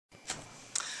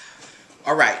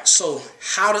All right, so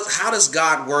how does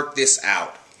God work this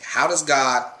out? How does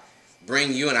God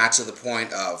bring you and I to the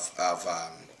point of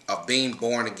being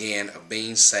born again, of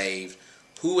being saved?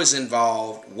 Who is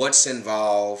involved? What's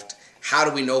involved? How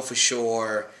do we know for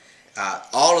sure?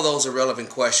 All of those are relevant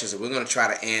questions, and we're going to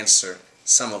try to answer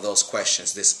some of those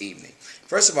questions this evening.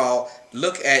 First of all,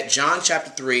 look at John chapter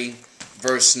 3,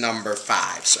 verse number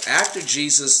 5. So after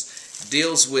Jesus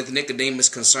deals with Nicodemus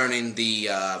concerning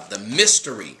the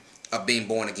mystery of being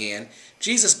born again,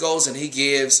 Jesus goes and he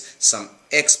gives some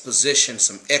exposition,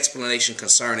 some explanation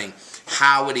concerning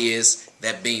how it is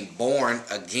that being born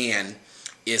again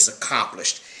is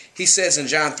accomplished. He says in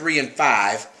John 3 and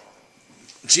 5,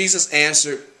 Jesus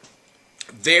answered,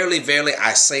 "Verily, verily,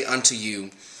 I say unto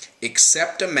you,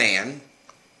 except a man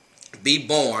be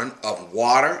born of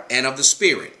water and of the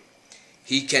Spirit,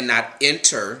 he cannot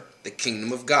enter the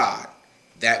kingdom of God.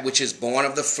 That which is born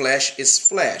of the flesh is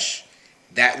flesh.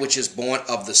 That which is born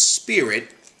of the Spirit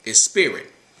is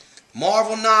spirit.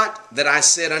 Marvel not that I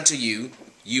said unto you,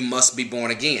 you must be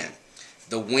born again.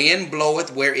 The wind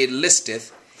bloweth where it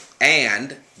listeth,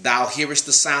 and thou hearest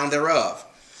the sound thereof,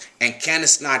 and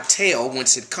canst not tell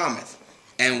whence it cometh,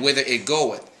 and whither it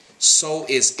goeth. So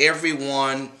is every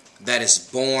one that is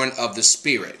born of the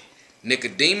Spirit.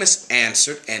 Nicodemus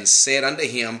answered and said unto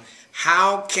him,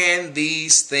 How can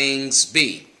these things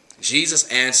be? Jesus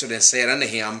answered and said unto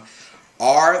him,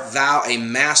 Art thou a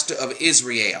master of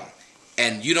Israel,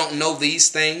 and you don't know these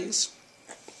things?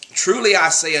 Truly I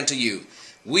say unto you,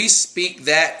 we speak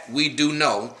that we do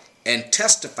know, and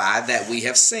testify that we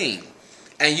have seen,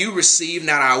 and you receive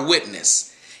not our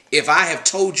witness. If I have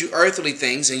told you earthly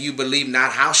things, and you believe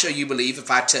not, how shall you believe if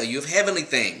I tell you of heavenly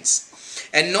things?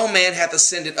 And no man hath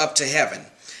ascended up to heaven,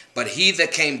 but he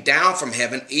that came down from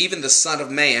heaven, even the Son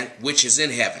of Man, which is in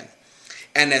heaven.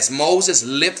 And as Moses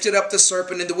lifted up the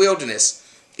serpent in the wilderness,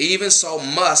 even so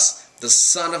must the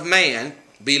Son of Man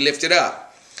be lifted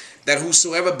up, that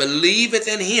whosoever believeth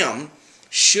in him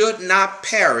should not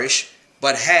perish,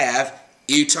 but have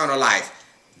eternal life.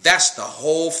 That's the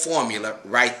whole formula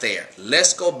right there.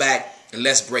 Let's go back and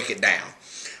let's break it down.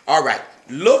 All right,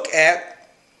 look at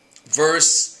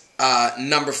verse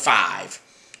number 5.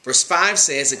 Verse 5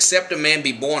 says, Except a man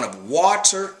be born of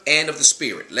water and of the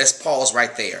Spirit. Let's pause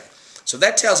right there. So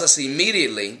that tells us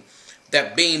immediately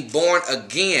that being born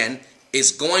again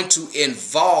is going to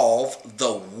involve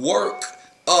the work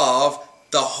of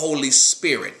the Holy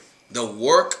Spirit, the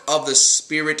work of the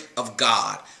Spirit of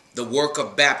God, the work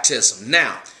of baptism.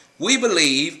 Now, we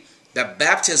believe that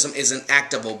baptism is an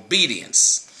act of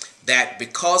obedience, that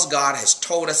because God has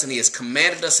told us and he has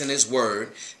commanded us in his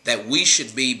word that we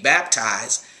should be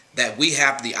baptized, that we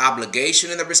have the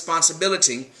obligation and the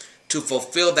responsibility to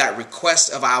fulfill that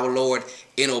request of our Lord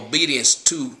in obedience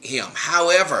to him.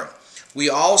 However, we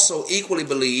also equally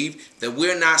believe that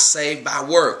we're not saved by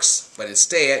works, but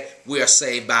instead we are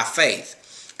saved by faith.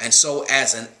 And so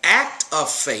as an act of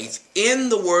faith in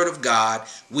the word of God,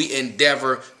 we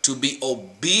endeavor to be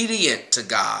obedient to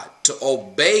God, to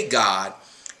obey God,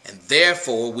 and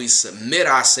therefore we submit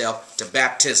ourselves to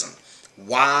baptism.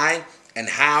 Why and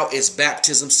how is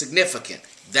baptism significant?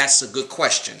 That's a good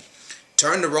question.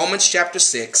 Turn to Romans chapter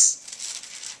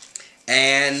 6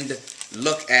 and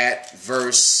look at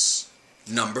verse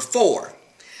number 4.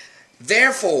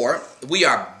 Therefore, we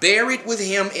are buried with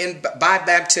him by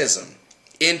baptism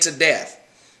into death,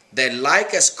 that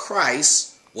like as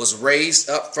Christ was raised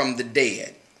up from the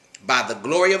dead by the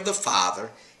glory of the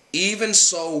Father, even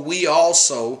so we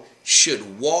also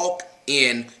should walk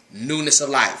in newness of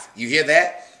life. You hear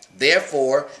that?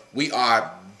 Therefore, we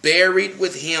are buried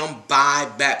with him by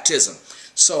baptism.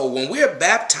 So when we're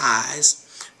baptized,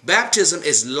 baptism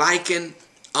is likened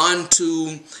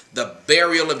unto the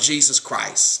burial of Jesus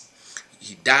Christ.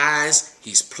 He dies,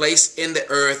 he's placed in the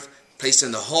earth, placed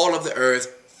in the hall of the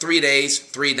earth, 3 days,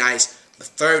 3 nights. The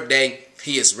third day,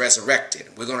 he is resurrected.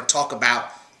 We're going to talk about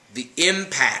the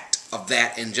impact of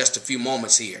that in just a few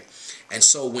moments here. And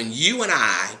so when you and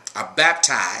I are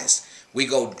baptized, we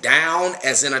go down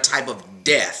as in a type of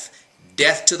death,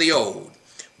 death to the old.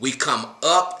 We come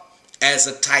up as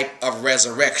a type of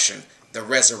resurrection, the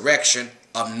resurrection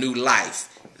of new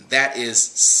life. That is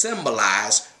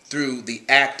symbolized through the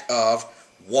act of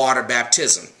water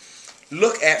baptism.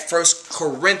 Look at 1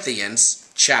 Corinthians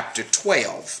chapter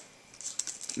 12.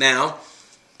 Now,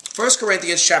 1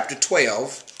 Corinthians chapter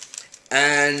 12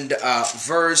 and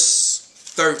verse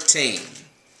 13.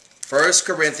 1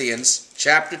 Corinthians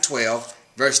chapter 12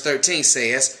 verse 13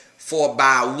 says, For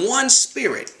by one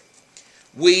Spirit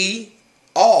we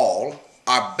all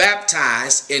are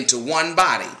baptized into one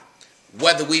body,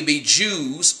 whether we be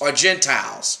Jews or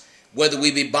Gentiles, whether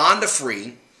we be bond or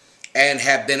free, and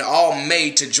have been all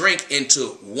made to drink into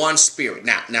one spirit.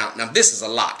 Now this is a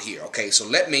lot here, okay? So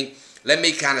let me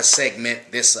kind of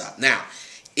segment this up. Now,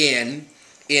 in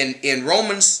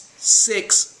Romans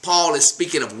 6, Paul is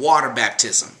speaking of water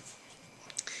baptism.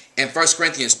 In 1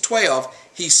 Corinthians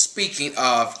 12, he's speaking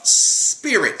of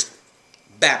spirit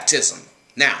baptism.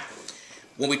 Now,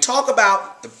 when we talk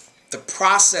about the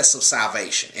process of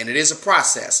salvation, and it is a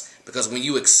process, because when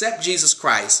you accept Jesus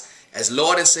Christ as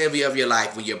Lord and Savior of your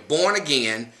life, when you're born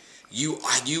again, you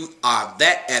are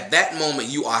at that moment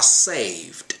you are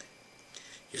saved.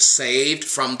 You're saved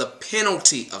from the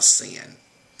penalty of sin.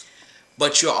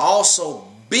 But you're also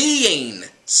being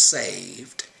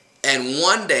saved. And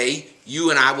one day you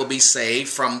and I will be saved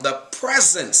from the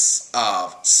presence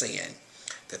of sin.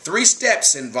 The 3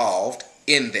 steps involved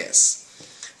in this.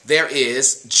 There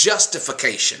is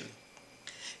justification.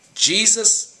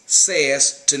 Jesus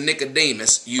says to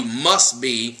Nicodemus, you must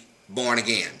be born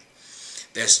again.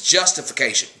 There's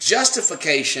justification.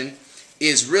 Justification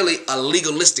is really a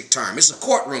legalistic term. It's a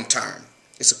courtroom term.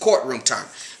 It's a courtroom term.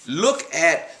 Look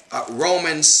at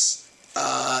Romans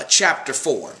chapter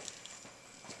 4.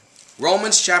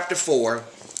 Romans chapter 4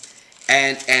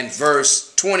 and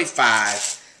verse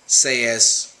 25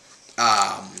 says,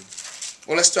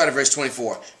 well, let's start at verse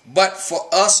 24. But for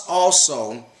us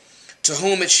also, to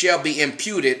whom it shall be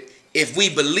imputed, if we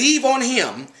believe on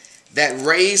him that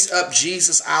raised up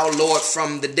Jesus our Lord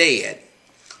from the dead,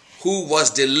 who was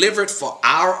delivered for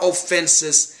our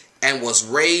offenses and was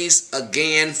raised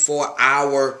again for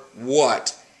our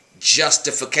what?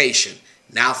 Justification.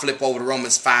 Now flip over to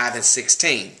Romans 5 and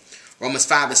 16. Romans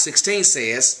 5 and 16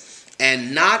 says,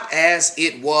 and not as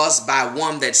it was by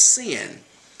one that sinned,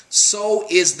 so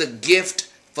is the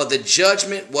gift, for the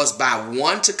judgment was by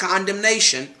one to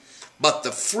condemnation, but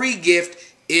the free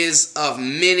gift is of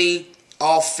many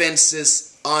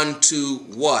offenses unto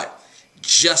what?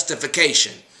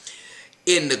 Justification.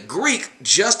 In the Greek,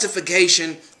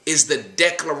 justification is the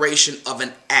declaration of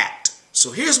an act.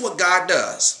 So here's what God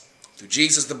does. Through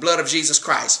Jesus, the blood of Jesus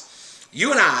Christ,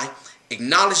 you and I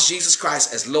acknowledge Jesus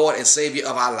Christ as Lord and Savior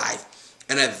of our life.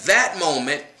 And at that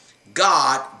moment,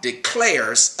 God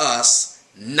declares us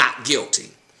not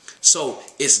guilty. So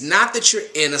it's not that you're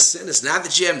innocent. It's not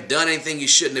that you haven't done anything you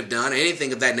shouldn't have done,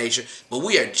 anything of that nature. But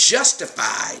we are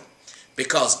justified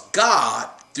because God,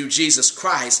 through Jesus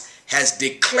Christ, has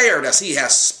declared us. He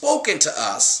has spoken to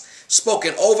us,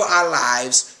 spoken over our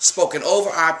lives, spoken over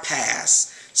our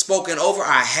past, spoken over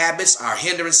our habits, our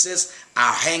hindrances,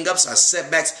 our hang-ups, our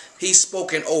setbacks. He's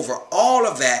spoken over all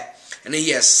of that. And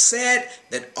he has said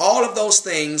that all of those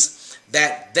things,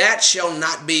 that shall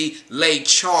not be laid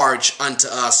charge unto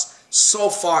us so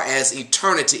far as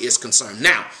eternity is concerned.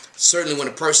 Now, certainly when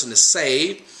a person is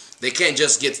saved, they can't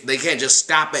just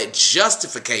stop at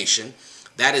justification.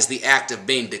 That is the act of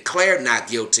being declared not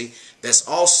guilty. There's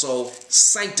also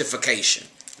sanctification.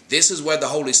 This is where the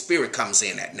Holy Spirit comes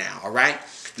in at now, all right?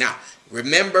 Now,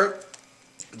 remember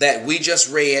that we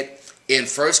just read in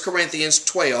 1 Corinthians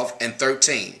 12 and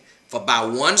 13, for by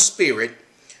one Spirit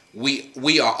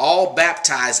we are all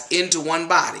baptized into one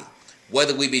body,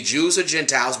 whether we be Jews or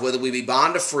Gentiles, whether we be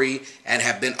bond or free, and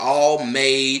have been all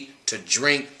made to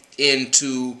drink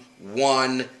into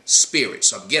one Spirit.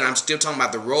 So again, I'm still talking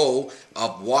about the role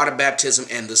of water baptism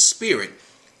and the Spirit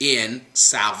in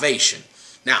salvation.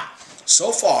 Now,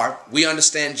 so far, we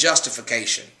understand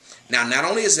justification. Now, not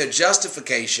only is there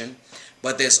justification,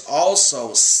 but there's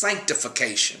also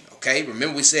sanctification, okay?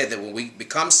 Remember we said that when we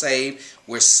become saved,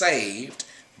 we're saved,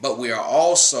 but we are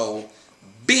also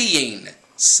being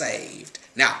saved.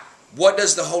 Now, what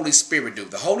does the Holy Spirit do?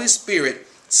 The Holy Spirit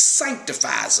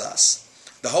sanctifies us.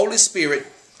 The Holy Spirit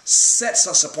sets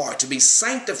us apart. To be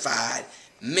sanctified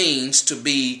means to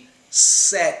be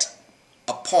set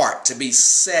apart, to be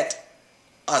set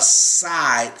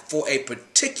aside for a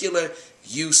particular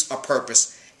use or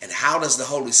purpose. And how does the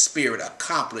Holy Spirit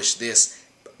accomplish this,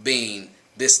 being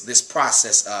this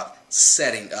process of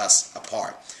setting us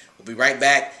apart? We'll be right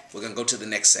back. We're going to go to the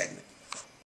next segment.